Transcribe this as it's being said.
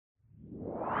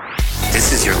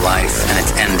is your life, and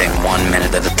it's ending 1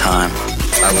 minute at a time.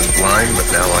 I was blind, but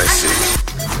now I see.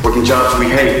 Working jobs we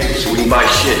hate, so we can buy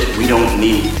shit we don't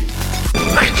need.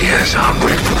 Ideas are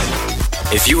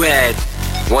breakfast. If you had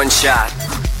one shot,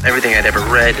 everything I'd ever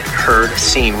read, heard,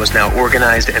 seen was now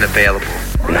organized and available.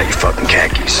 Now you fucking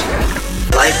khakis.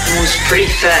 Life moves pretty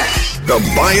fast. The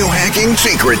Biohacking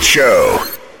Secret Show.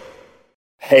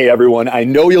 Hey everyone, I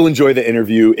know you'll enjoy the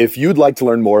interview. If you'd like to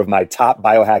learn more of my top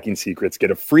biohacking secrets,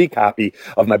 get a free copy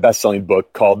of my best-selling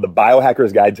book called The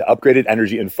Biohacker's Guide to Upgraded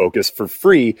Energy and Focus for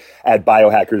free at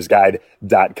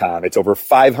biohackersguide.com. It's over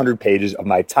 500 pages of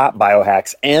my top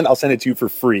biohacks, and I'll send it to you for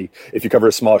free if you cover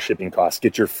a small shipping cost.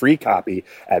 Get your free copy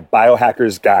at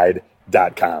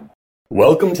biohackersguide.com.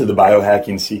 Welcome to the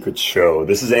Biohacking Secrets Show.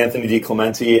 This is Anthony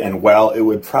DiClementi, and while it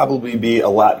would probably be a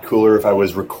lot cooler if I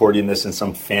was recording this in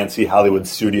some fancy Hollywood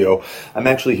studio, I'm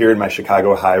actually here in my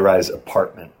Chicago high-rise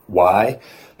apartment. Why?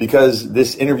 Because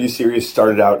this interview series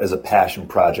started out as a passion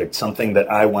project, something that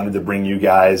I wanted to bring you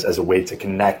guys as a way to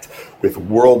connect with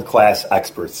world-class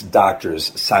experts,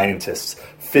 doctors, scientists,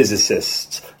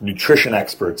 physicists, nutrition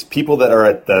experts, people that are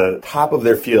at the top of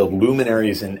their field,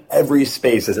 luminaries in every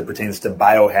space as it pertains to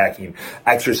biohacking,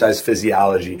 exercise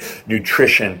physiology,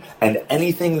 nutrition, and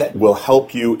anything that will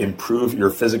help you improve your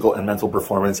physical and mental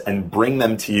performance and bring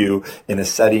them to you in a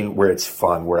setting where it's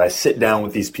fun, where I sit down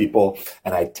with these people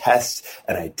and I test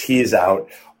and I tease out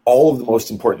all of the most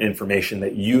important information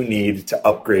that you need to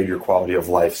upgrade your quality of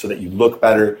life so that you look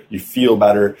better, you feel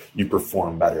better, you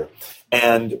perform better.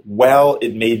 And while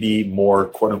it may be more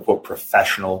quote unquote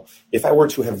professional, if I were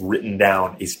to have written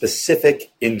down a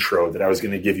specific intro that I was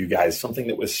going to give you guys, something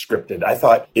that was scripted, I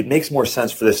thought it makes more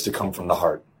sense for this to come from the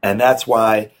heart. And that's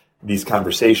why these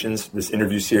conversations, this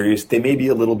interview series, they may be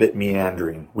a little bit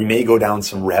meandering. We may go down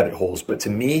some rabbit holes, but to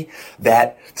me,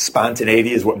 that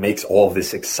spontaneity is what makes all of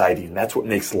this exciting. That's what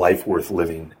makes life worth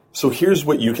living. So here's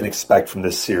what you can expect from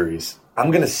this series.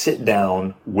 I'm going to sit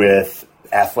down with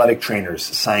athletic trainers,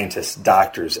 scientists,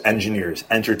 doctors, engineers,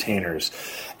 entertainers,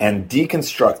 and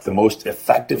deconstruct the most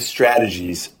effective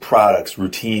strategies, products,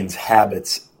 routines,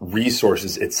 habits,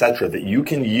 resources, etc. that you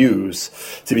can use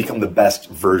to become the best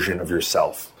version of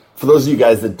yourself. For those of you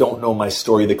guys that don't know my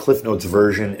story, the Cliff Notes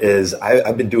version is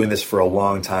I've been doing this for a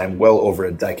long time, well over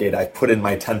a decade. I've put in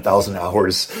my 10,000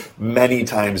 hours many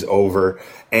times over.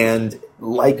 And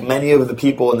like many of the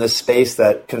people in this space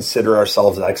that consider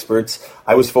ourselves experts,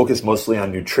 I was focused mostly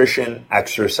on nutrition,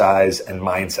 exercise, and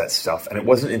mindset stuff. And it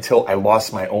wasn't until I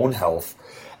lost my own health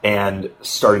and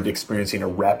started experiencing a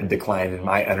rapid decline in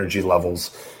my energy levels,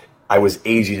 I was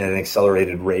aging at an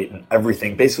accelerated rate and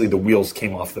everything, basically the wheels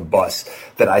came off the bus,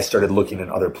 that I started looking in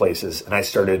other places and I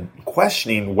started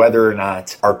questioning whether or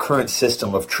not our current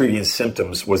system of treating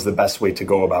symptoms was the best way to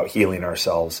go about healing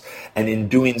ourselves. And in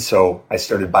doing so, I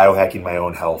started biohacking my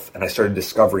own health and I started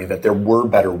discovering that there were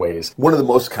better ways. One of the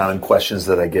most common questions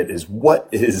that I get is, what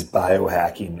is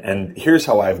biohacking? And here's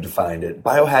how I've defined it.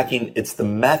 Biohacking, it's the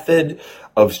method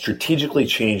of strategically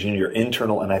changing your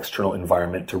internal and external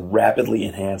environment to rapidly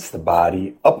enhance the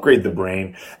body, upgrade the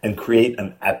brain, and create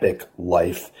an epic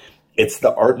life. It's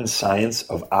the art and science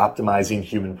of optimizing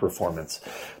human performance.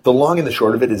 The long and the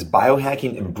short of it is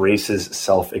biohacking embraces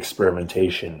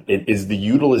self-experimentation. It is the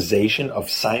utilization of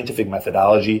scientific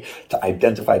methodology to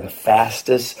identify the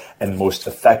fastest and most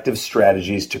effective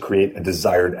strategies to create a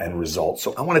desired end result.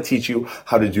 So I want to teach you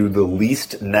how to do the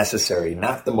least necessary,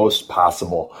 not the most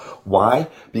possible. Why?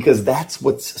 Because that's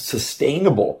what's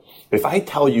sustainable. If I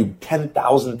tell you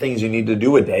 10,000 things you need to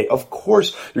do a day, of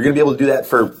course, you're going to be able to do that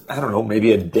for,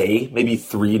 maybe a day, maybe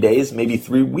 3 days, maybe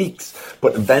 3 weeks.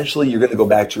 But eventually you're going to go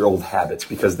back to your old habits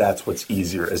because that's what's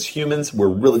easier. As humans, we're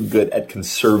really good at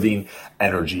conserving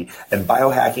energy. And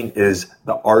biohacking is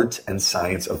the art and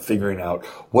science of figuring out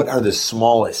what are the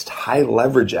smallest high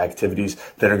leverage activities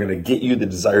that are going to get you the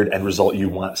desired end result you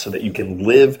want so that you can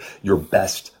live your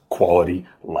best quality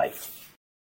life.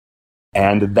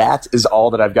 And that is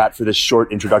all that I've got for this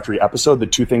short introductory episode. The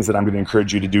two things that I'm going to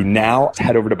encourage you to do now,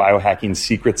 head over to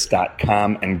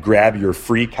biohackingsecrets.com and grab your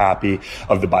free copy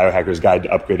of the Biohacker's Guide to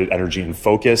Upgraded Energy and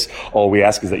Focus. All we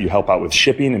ask is that you help out with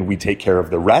shipping and we take care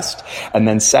of the rest. And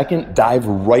then second, dive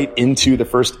right into the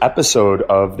first episode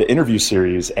of the interview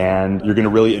series and you're going to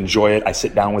really enjoy it. I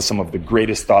sit down with some of the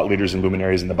greatest thought leaders and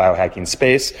luminaries in the biohacking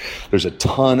space. There's a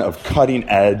ton of cutting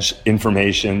edge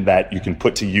information that you can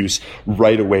put to use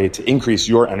right away to increase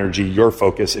your energy, your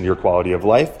focus, and your quality of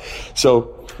life.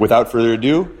 So without further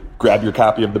ado, grab your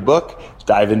copy of the book,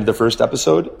 dive into the first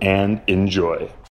episode, and enjoy.